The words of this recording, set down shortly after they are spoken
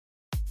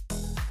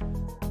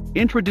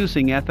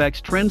Introducing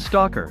FX Trend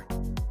Stalker.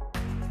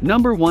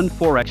 Number 1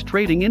 Forex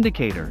Trading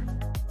Indicator.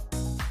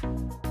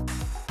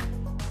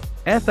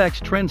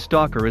 FX Trend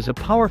Stalker is a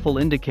powerful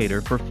indicator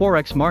for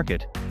Forex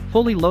market,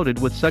 fully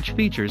loaded with such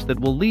features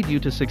that will lead you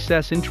to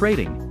success in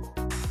trading.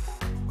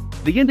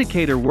 The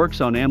indicator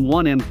works on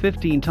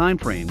M1-M15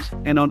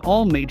 timeframes and on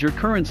all major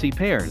currency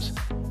pairs.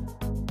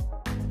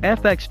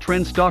 FX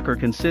Trend Stalker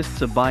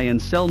consists of buy and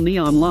sell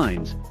neon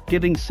lines,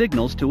 giving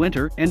signals to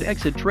enter and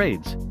exit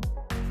trades.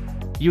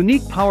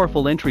 Unique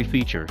powerful entry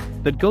feature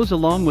that goes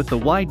along with the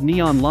wide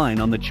neon line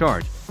on the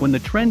chart when the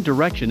trend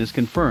direction is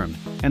confirmed,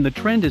 and the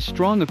trend is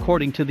strong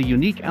according to the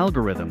unique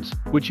algorithms,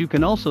 which you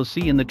can also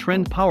see in the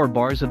trend power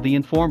bars of the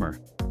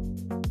informer.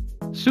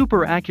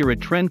 Super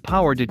accurate trend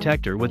power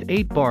detector with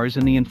 8 bars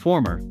in the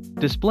informer,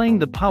 displaying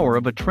the power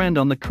of a trend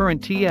on the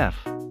current TF.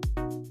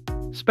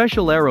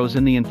 Special arrows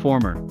in the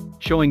informer,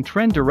 showing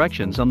trend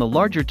directions on the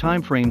larger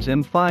timeframes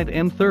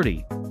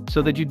M5-M30,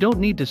 so that you don't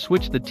need to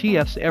switch the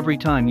TFs every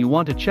time you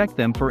want to check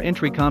them for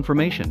entry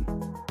confirmation.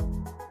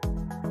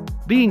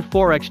 Being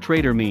Forex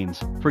trader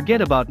means, forget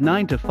about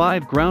 9 to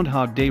 5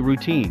 Groundhog Day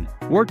routine,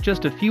 work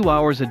just a few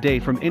hours a day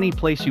from any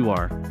place you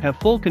are, have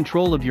full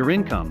control of your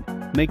income,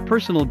 make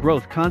personal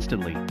growth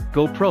constantly,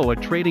 go pro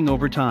at trading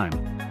over time.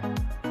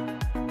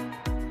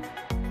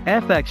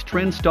 FX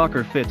Trend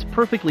Stalker fits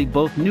perfectly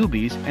both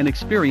newbies and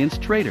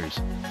experienced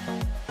traders.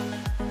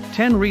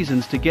 10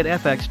 reasons to get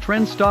FX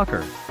Trend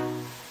Stalker.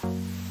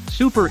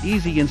 Super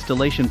easy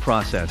installation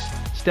process,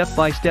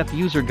 step-by-step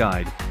user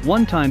guide,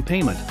 one-time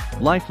payment,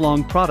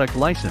 lifelong product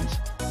license,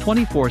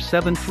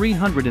 24/7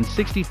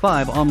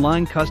 365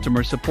 online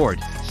customer support,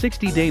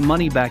 60-day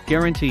money-back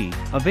guarantee,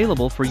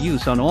 available for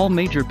use on all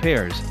major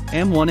pairs,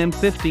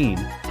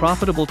 M1-M15,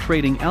 profitable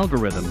trading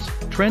algorithms,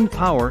 trend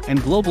power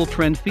and global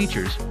trend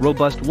features,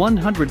 robust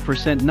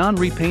 100%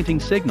 non-repainting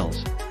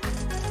signals.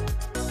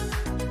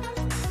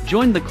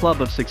 Join the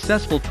club of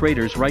successful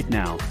traders right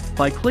now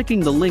by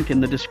clicking the link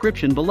in the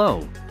description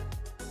below.